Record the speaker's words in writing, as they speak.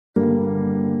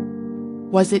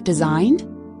Was it designed?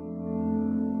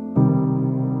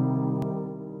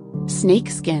 Snake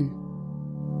skin.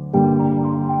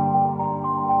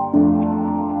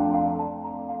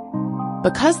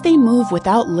 Because they move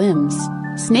without limbs,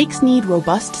 snakes need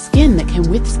robust skin that can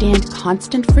withstand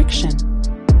constant friction.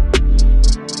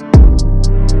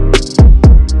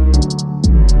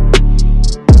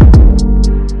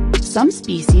 Some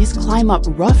species climb up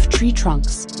rough tree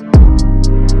trunks.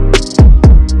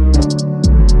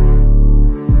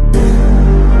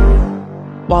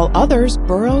 While others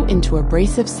burrow into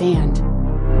abrasive sand.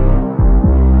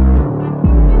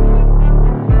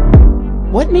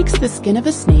 What makes the skin of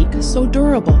a snake so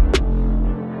durable?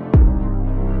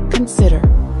 Consider,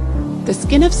 the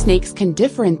skin of snakes can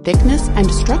differ in thickness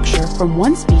and structure from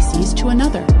one species to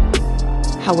another.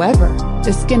 However,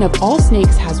 the skin of all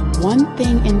snakes has one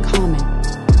thing in common.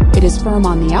 It is firm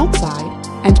on the outside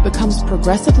and becomes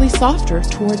progressively softer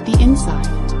toward the inside.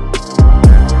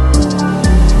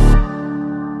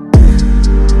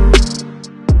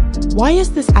 Why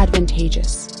is this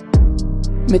advantageous?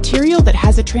 Material that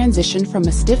has a transition from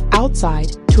a stiff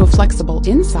outside to a flexible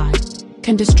inside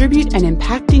can distribute an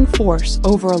impacting force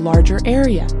over a larger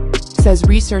area, says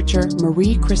researcher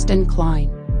Marie Kristen Klein.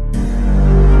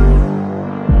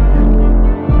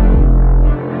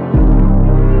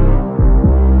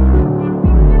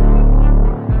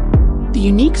 The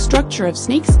unique structure of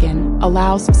snakeskin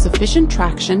allows sufficient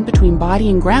traction between body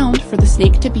and ground for the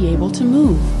snake to be able to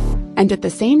move, and at the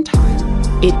same time,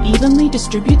 it evenly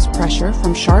distributes pressure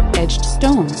from sharp-edged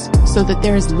stones so that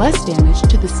there is less damage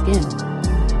to the skin.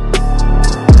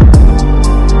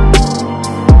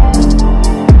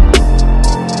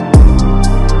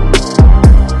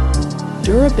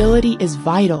 Durability is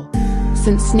vital,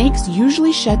 since snakes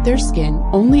usually shed their skin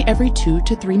only every 2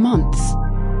 to 3 months.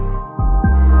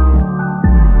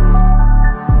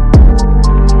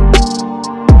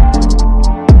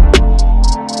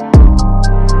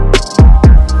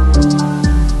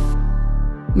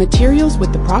 Materials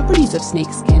with the properties of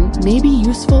snakeskin may be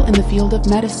useful in the field of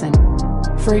medicine.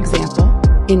 For example,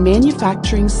 in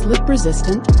manufacturing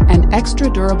slip-resistant and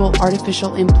extra-durable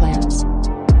artificial implants.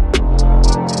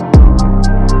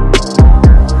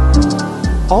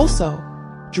 Also,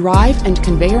 drive and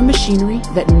conveyor machinery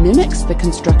that mimics the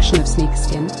construction of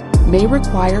snakeskin may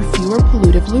require fewer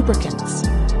pollutive lubricants.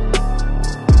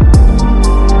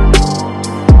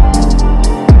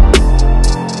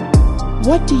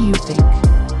 What do you think?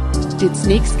 Did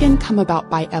snakeskin come about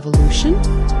by evolution,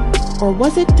 or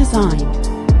was it designed?